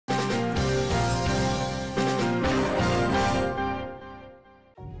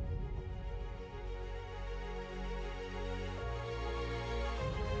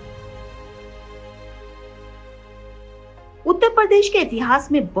उत्तर प्रदेश के इतिहास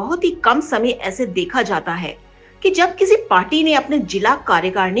में बहुत ही कम समय ऐसे देखा जाता है कि जब किसी पार्टी ने अपने जिला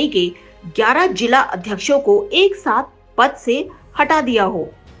कार्यकारिणी के 11 जिला अध्यक्षों को एक साथ पद से हटा दिया हो।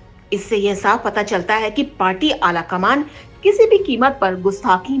 इससे यह साफ पता चलता है कि पार्टी आलाकमान किसी भी कीमत पर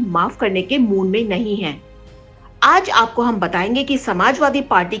गुस्ताखी माफ करने के मूड में नहीं है। आज आपको हम बताएंगे कि समाजवादी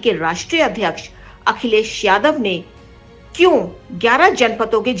पार्टी के राष्ट्रीय अध्यक्ष अखिलेश यादव ने क्यों 11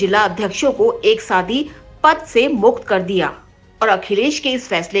 जनपदों के जिला अध्यक्षों को एक साथ ही पद से मुक्त कर दिया और अखिलेश के इस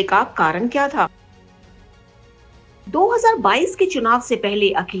फैसले का कारण क्या था। 2022 के चुनाव से पहले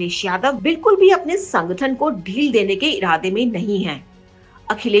अखिलेश यादव बिल्कुल भी अपने संगठन को ढील देने के इरादे में नहीं हैं।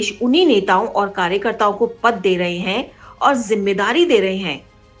 अखिलेश उन्हीं नेताओं और कार्यकर्ताओं को पद दे रहे हैं और जिम्मेदारी दे रहे हैं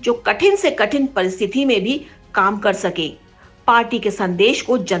जो कठिन से कठिन परिस्थिति में भी काम कर सके, पार्टी के संदेश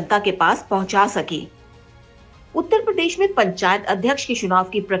को जनता के पास पहुंचा सके। उत्तर प्रदेश में पंचायत अध्यक्ष के चुनाव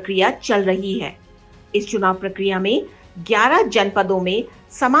की प्रक्रिया चल रही है। इस चुनाव प्रक्रिया में 11 जनपदों में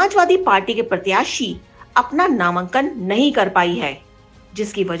समाजवादी पार्टी के प्रत्याशी अपना नामांकन नहीं कर पाई है,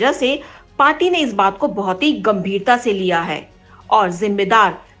 जिसकी वजह से पार्टी ने इस बात को बहुत ही गंभीरता से लिया है और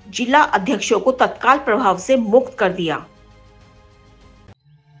जिम्मेदार जिला अध्यक्षों को तत्काल प्रभाव से मुक्त कर दिया।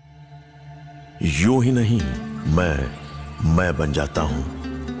 यूं ही नहीं, मैं बन जाता हूं।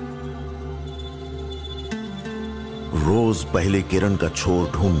 रोज पहले किरण का छोर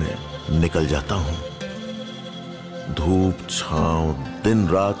ढूंढने निकल जाता हूं। धूप छांव दिन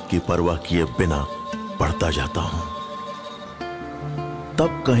रात की परवाह किए बिना पढ़ता जाता हूं।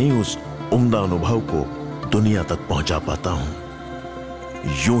 तब कहीं उस उम्दा अनुभव को दुनिया तक पहुंचा पाता हूं।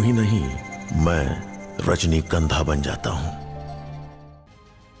 यूं ही नहीं, मैं रजनीगंधा बन जाता हूं।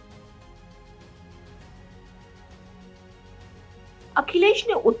 अखिलेश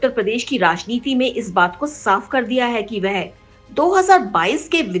ने उत्तर प्रदेश की राजनीति में इस बात को साफ कर दिया है कि वह 2022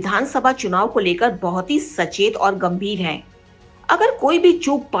 के विधानसभा चुनाव को लेकर बहुत ही सचेत और गंभीर हैं। अगर कोई भी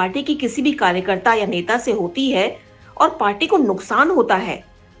चूक पार्टी की किसी भी कार्यकर्ता या नेता से होती है और पार्टी को नुकसान होता है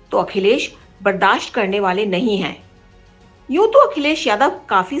तो अखिलेश बर्दाश्त करने वाले नहीं हैं। यूं तो अखिलेश यादव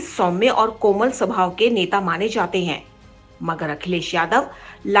काफी सौम्य और कोमल स्वभाव के नेता माने जाते हैं, मगर अखिलेश यादव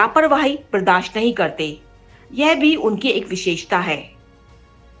लापरवाही बर्दाश्त नहीं करते। यह भी उनकी एक विशेषता है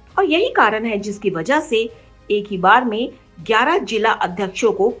और यही कारण है जिसकी वजह से एक ही बार में 11 जिला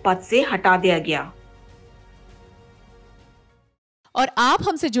अध्यक्षों को पद से हटा दिया गया। और आप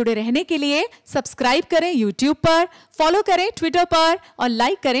हमसे जुड़े रहने के लिए सब्सक्राइब करें YouTube पर, फॉलो करें Twitter पर और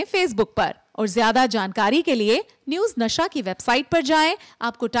लाइक करें Facebook पर। और ज्यादा जानकारी के लिए न्यूज़ नशा की वेबसाइट पर जाएं।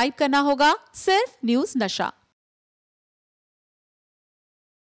 आपको टाइप करना होगा सिर्फ न्यूज़ नशा।